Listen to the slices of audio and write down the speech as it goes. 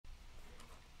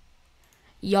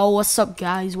Yo, what's up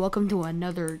guys? Welcome to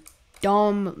another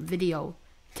dumb video.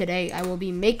 Today I will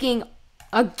be making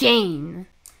a game.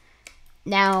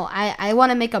 Now, I want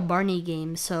to make a Barney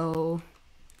game, so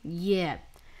yeah.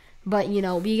 But, you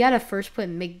know, we gotta first put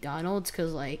McDonald's,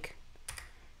 cause like...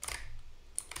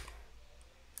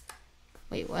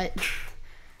 Wait, what?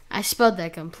 I spelled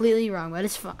that completely wrong, but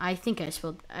it's fine. I think I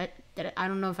spelled... I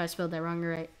don't know if I spelled that wrong or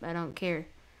right. I don't care.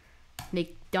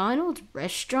 McDonald's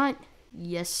restaurant?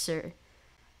 Yes, sir.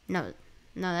 No,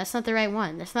 that's not the right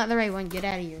one. That's not the right one. Get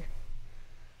out of here.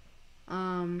 Wait a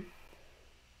minute.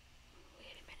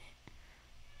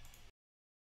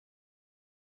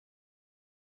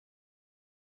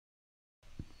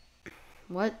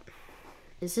 What?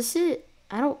 Is this it?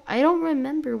 I don't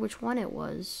remember which one it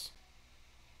was.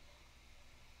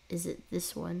 Is it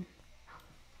this one?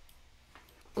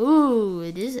 Ooh,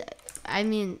 it is. I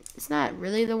mean, it's not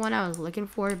really the one I was looking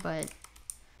for, but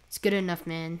it's good enough,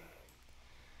 man.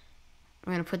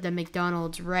 I'm gonna put the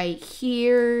McDonald's right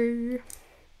here.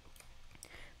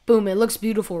 Boom, it looks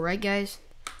beautiful, right guys?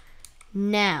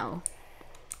 Now,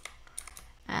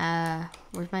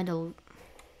 where's my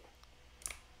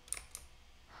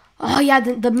oh yeah,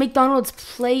 the McDonald's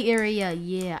play area.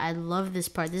 Yeah, I love this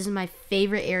part. This is my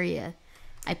favorite area.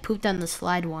 I pooped on the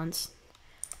slide once.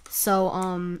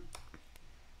 So,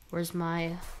 where's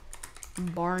my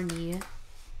Barney?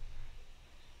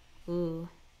 Ooh.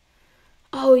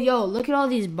 Oh, yo, look at all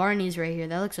these Barneys right here.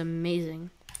 That looks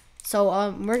amazing.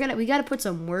 So, we gotta put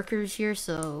some workers here,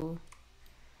 so,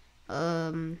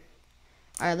 alright,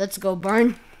 let's go,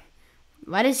 Barn.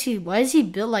 Why is he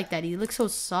built like that? He looks so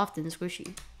soft and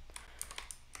squishy.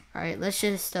 Alright, let's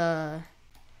just,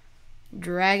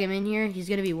 drag him in here. He's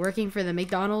gonna be working for the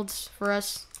McDonald's for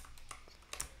us.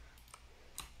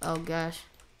 Oh, gosh.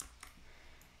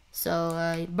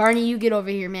 So, Barney, you get over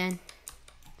here, man.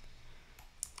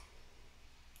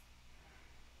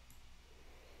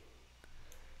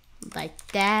 Like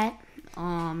that.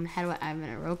 I'm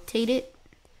gonna rotate it.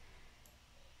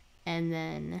 And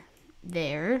then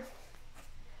there.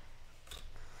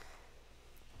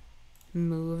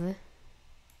 Move.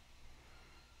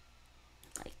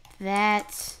 Like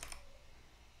that.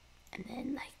 And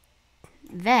then like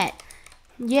that.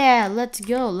 Yeah, let's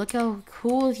go. Look how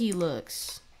cool he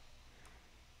looks.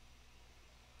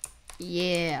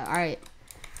 Yeah, alright.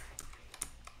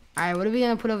 Alright, what are we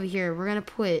gonna put over here? We're gonna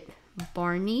put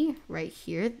Barney right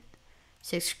here.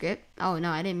 6 script. Oh no,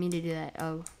 I didn't mean to do that.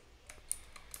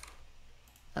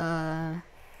 Oh.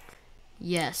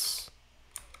 Yes.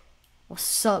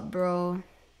 What's up, bro?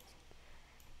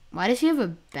 Why does he have a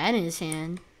bat in his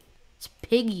hand? It's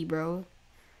Piggy, bro.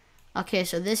 Okay,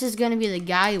 so this is gonna be the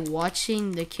guy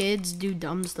watching the kids do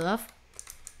dumb stuff.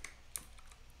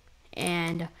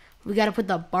 And we gotta put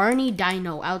the Barney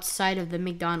Dino outside of the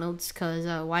McDonald's, cause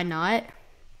why not?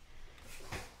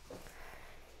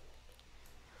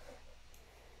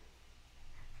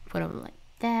 Put them like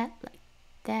that, like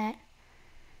that.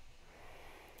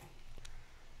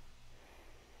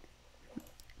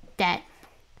 That.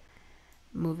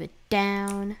 Move it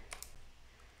down.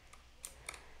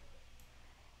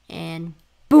 And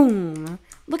boom.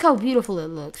 Look how beautiful it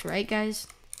looks, right, guys?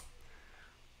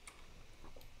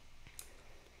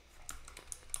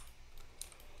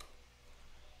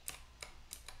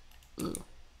 Ooh.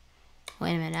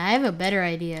 Wait a minute, I have a better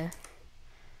idea.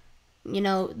 You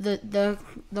know, the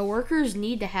workers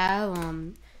need to have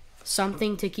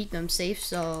something to keep them safe,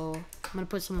 so I'm gonna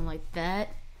put something like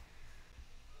that.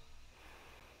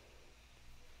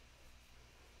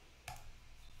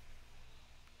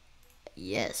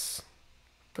 Yes.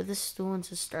 Put this stool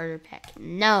into starter pack.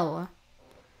 No.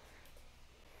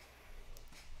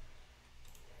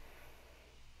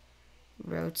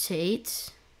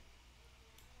 Rotate.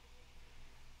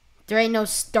 There ain't no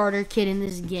starter kit in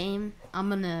this game. I'm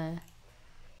gonna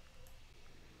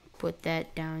put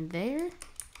that down there.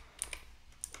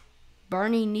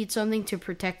 Barney needs something to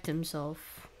protect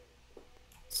himself.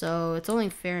 So it's only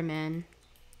fair, man.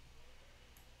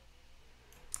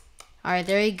 Alright,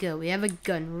 there you go. We have a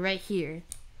gun right here.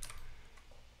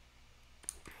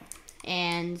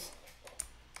 And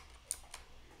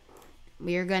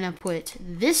we are gonna put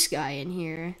this guy in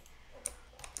here.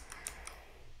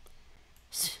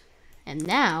 And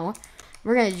now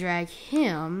we're gonna drag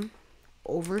him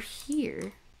over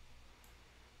here.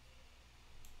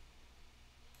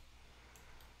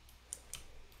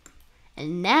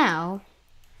 And now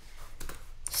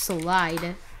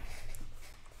slide.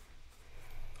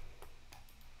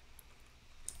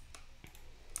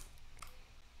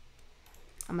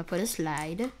 I'm gonna put a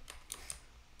slide.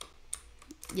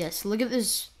 Yes, look at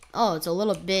this. Oh, it's a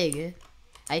little big,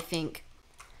 I think.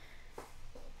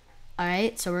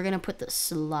 Alright, so we're gonna put the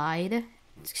slide,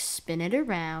 spin it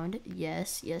around.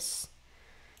 Yes, yes.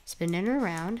 Spin it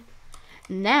around.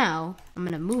 Now, I'm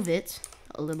gonna move it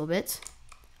a little bit.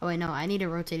 Oh wait, no, I need to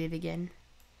rotate it again.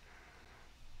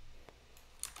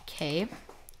 Okay.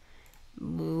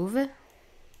 Move.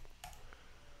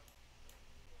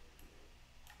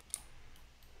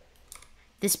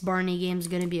 This Barney game is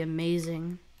gonna be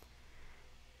amazing.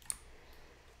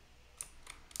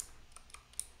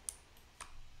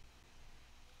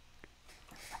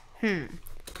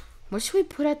 What should we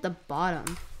put at the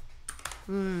bottom?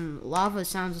 Lava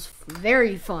sounds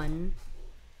very fun.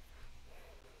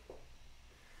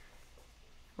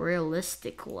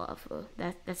 Realistic lava.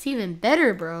 That's even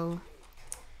better, bro.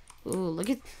 Ooh, look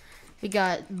at, we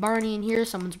got Barney in here.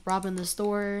 Someone's robbing the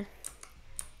store.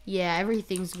 Yeah,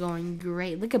 everything's going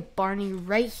great. Look at Barney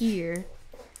right here.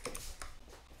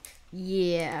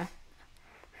 Yeah.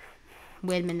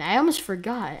 Wait a minute. I almost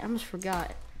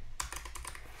forgot.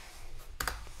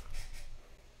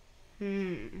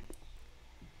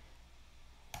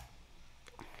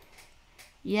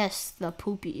 Yes, the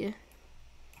poopy.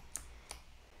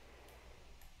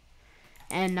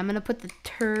 And I'm gonna put the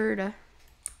turd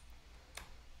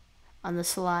on the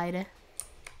slide.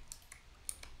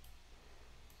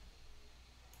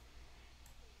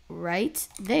 Right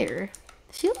there.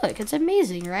 See, look, it's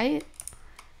amazing, right?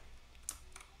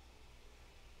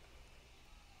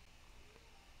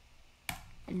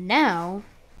 And now,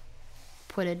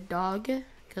 put a dog,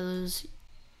 because,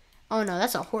 oh no,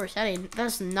 that's a horse.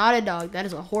 That's not a dog, that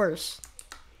is a horse.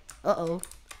 Uh-oh.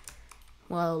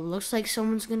 Well, looks like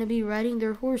someone's gonna be riding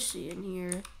their horsey in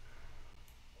here.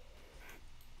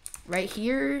 Right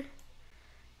here,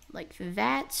 like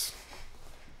that.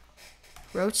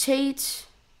 Rotate.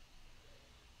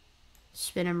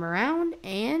 Spin him around,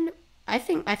 and I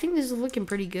think this is looking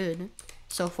pretty good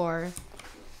so far.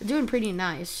 We're doing pretty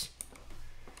nice.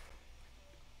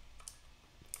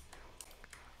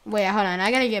 Wait, hold on.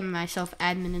 I gotta get myself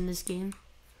admin in this game.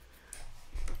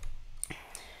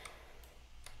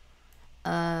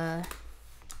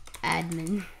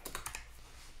 Admin.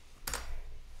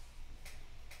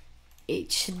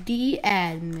 HD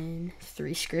admin.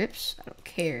 3 scripts. I don't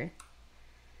care.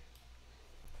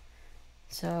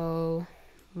 So,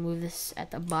 move this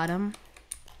at the bottom.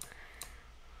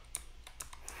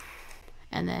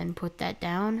 And then put that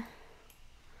down.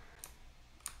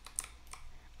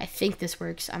 I think this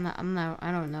works. I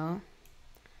don't know.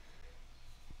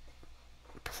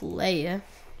 Play.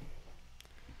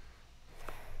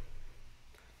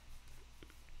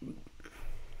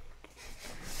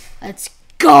 Let's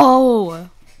go!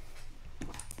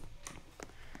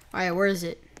 Alright, where is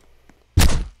it?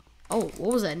 Oh,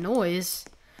 what was that noise?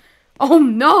 Oh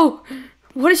no!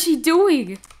 What is she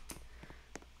doing?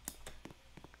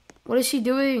 What is she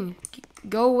doing?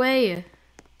 Go away.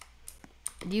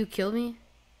 Did you kill me?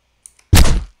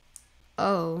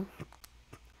 Oh.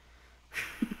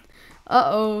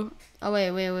 Uh-oh. Oh, wait.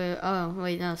 Oh,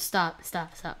 wait, no, stop.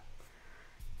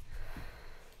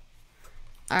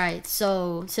 Alright,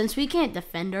 so, since we can't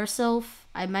defend ourselves,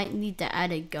 I might need to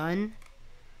add a gun.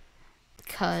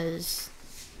 Because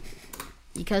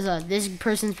this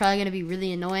person's probably going to be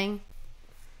really annoying.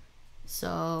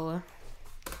 So,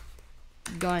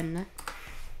 gun.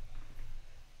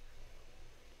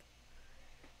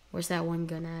 Where's that one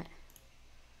gun at?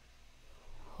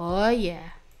 Oh,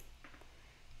 yeah.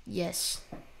 Yes.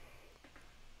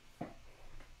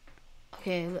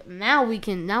 Okay, now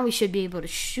we should be able to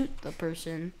shoot the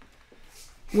person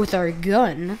with our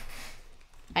gun.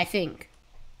 I think.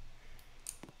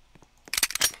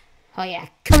 Oh yeah,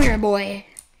 come here, boy.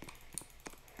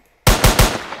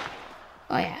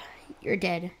 Oh yeah, you're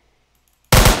dead.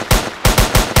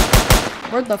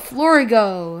 Where'd the floor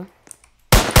go?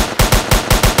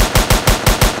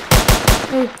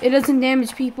 Oh, it doesn't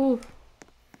damage people.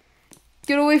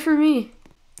 Get away from me.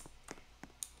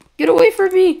 Get away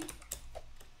from me.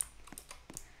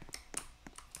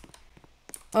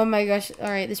 Oh my gosh,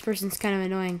 alright, this person's kind of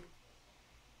annoying.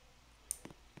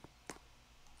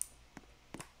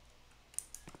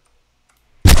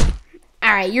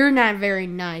 Alright, you're not very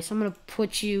nice. I'm gonna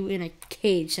put you in a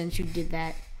cage since you did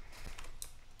that.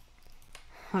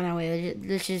 Hold on, wait,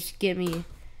 let's just get me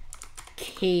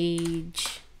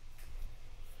cage.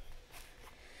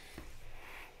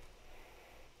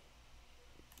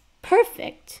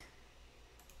 Perfect.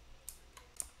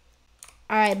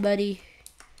 Alright, buddy.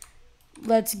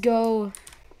 Let's go.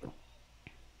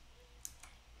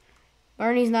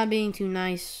 Barney's not being too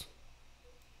nice.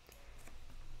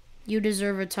 You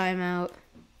deserve a timeout.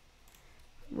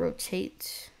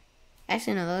 Rotate.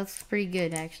 Actually, no, that's pretty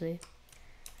good, actually.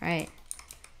 Alright.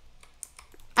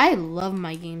 I love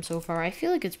my game so far. I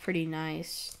feel like it's pretty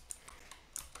nice.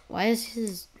 Why is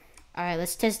his... Alright,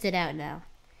 let's test it out now.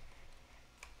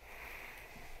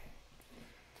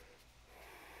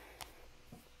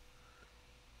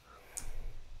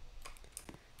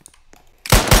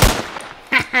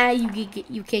 Haha,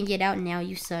 you can't get out now.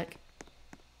 You suck.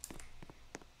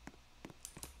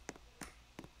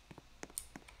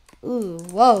 Ooh,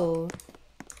 whoa.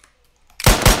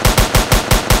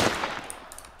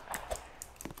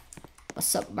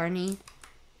 What's up, Barney?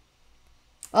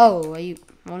 Oh, are you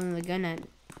holding the gun at...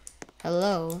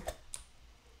 Hello?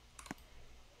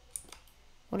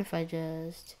 What if I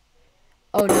just...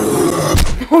 Oh, no.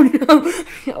 Oh, no.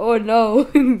 Oh, no.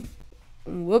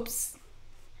 Whoops.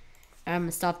 I'm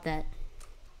gonna stop that.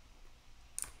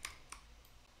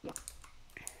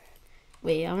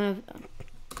 Wait, I'm gonna...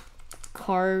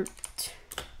 Cart...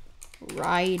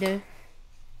 Ride...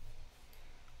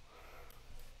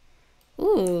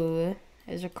 Ooh,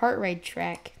 there's a cart ride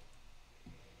track.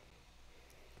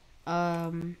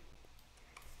 I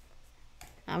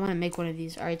want to make one of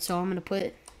these. All right, so I'm gonna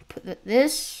put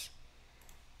this,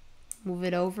 move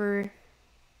it over,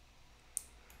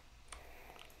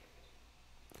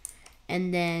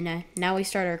 and then now we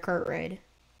start our cart ride.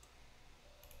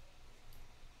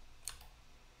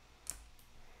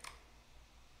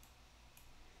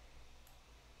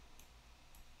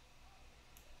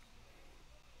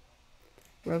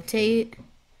 Rotate.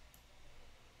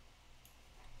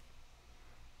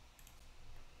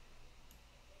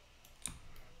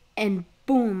 And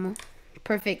boom.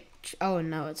 Perfect. Oh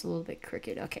no, it's a little bit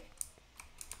crooked. Okay.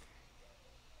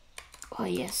 Oh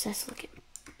yes, that's looking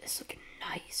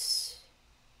nice.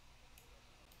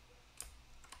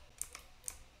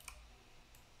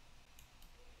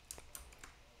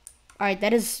 Alright,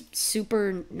 that is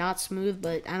super not smooth,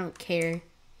 but I don't care.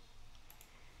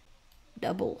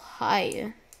 Double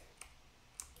high.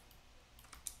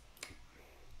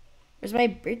 Where's my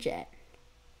bridge at?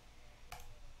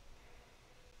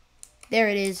 There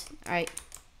it is. Alright.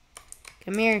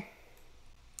 Come here.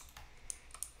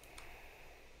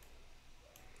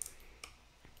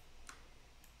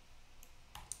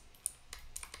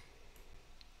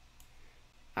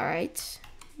 Alright.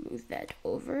 Move that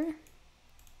over.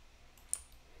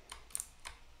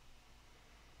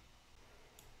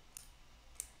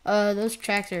 Those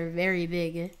tracks are very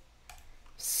big.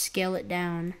 Scale it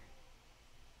down.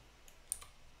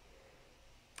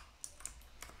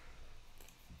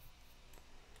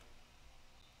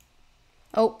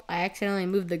 Oh, I accidentally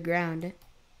moved the ground.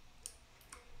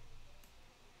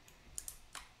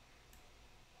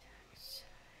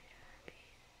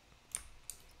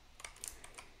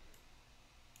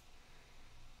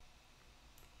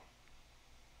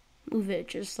 Move it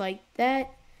just like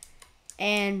that.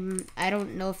 And I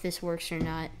don't know if this works or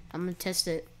not. I'm gonna test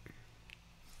it.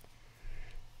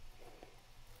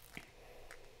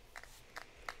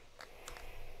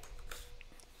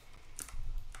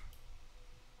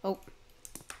 Oh.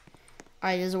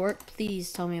 Alright, does it work?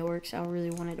 Please tell me it works. I really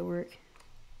want it to work.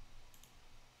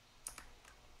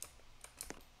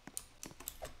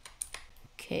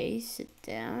 Okay, sit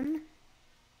down.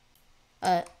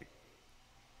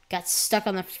 Got stuck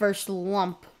on the first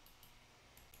lump.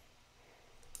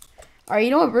 Alright,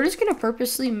 you know what? We're just gonna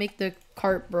purposely make the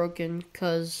cart broken,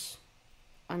 cause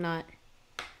why not?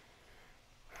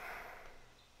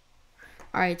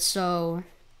 Alright, so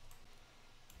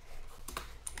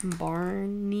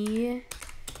Barney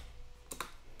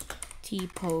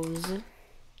T-pose.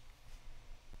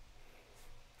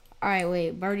 Alright,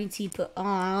 wait. Barney T-pose.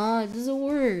 Aw, it doesn't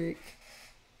work.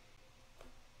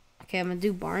 Okay, I'm gonna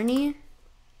do Barney.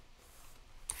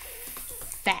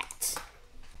 Fat.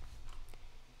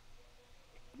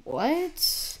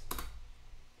 What?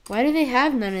 Why do they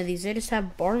have none of these? They just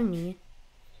have Barney.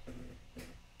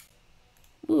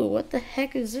 Ooh, what the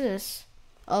heck is this?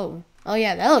 Oh. Oh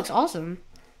yeah, that looks awesome.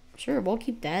 Sure, we'll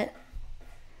keep that.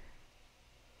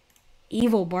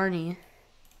 Evil Barney.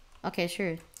 Okay,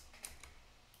 sure.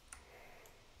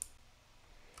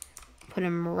 Put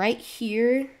him right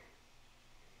here.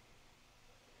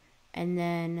 And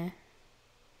then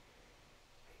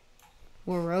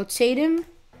we'll rotate him.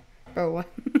 Or what?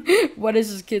 What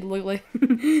does this kid look like?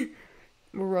 We'll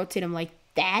rotate him like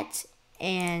that.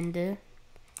 And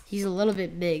he's a little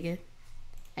bit big,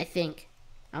 I think.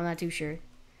 I'm not too sure.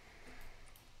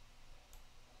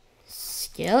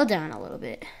 Scale down a little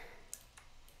bit.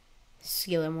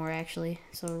 Scale it more, actually.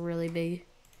 So really big.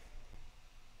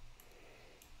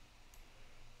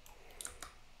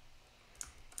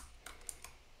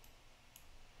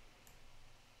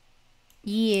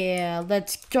 Yeah,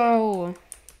 let's go.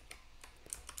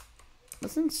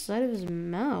 What's inside of his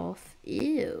mouth?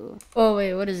 Ew. Oh,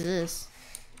 wait, what is this?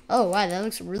 Oh, wow, that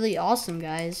looks really awesome,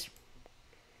 guys.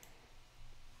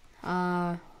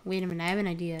 Wait a minute, I have an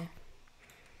idea.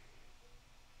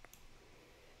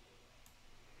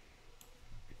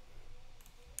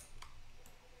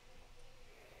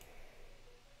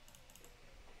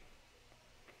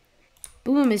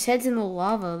 Boom, his head's in the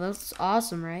lava. That's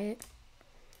awesome, right?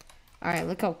 Alright,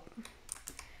 look how...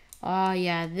 Oh,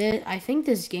 yeah, I think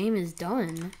this game is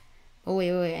done. Oh,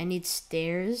 wait, I need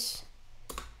stairs.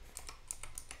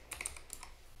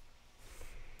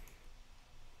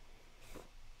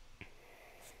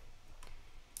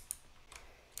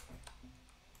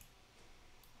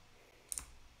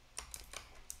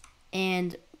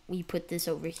 And we put this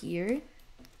over here.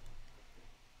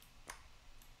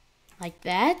 Like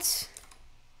that.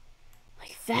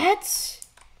 Like that.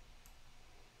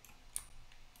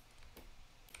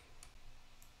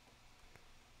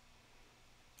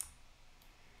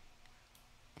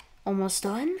 Almost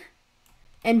done.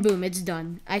 And boom, it's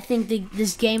done. I think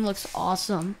this game looks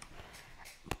awesome.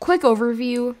 Quick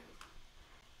overview.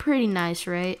 Pretty nice,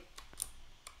 right?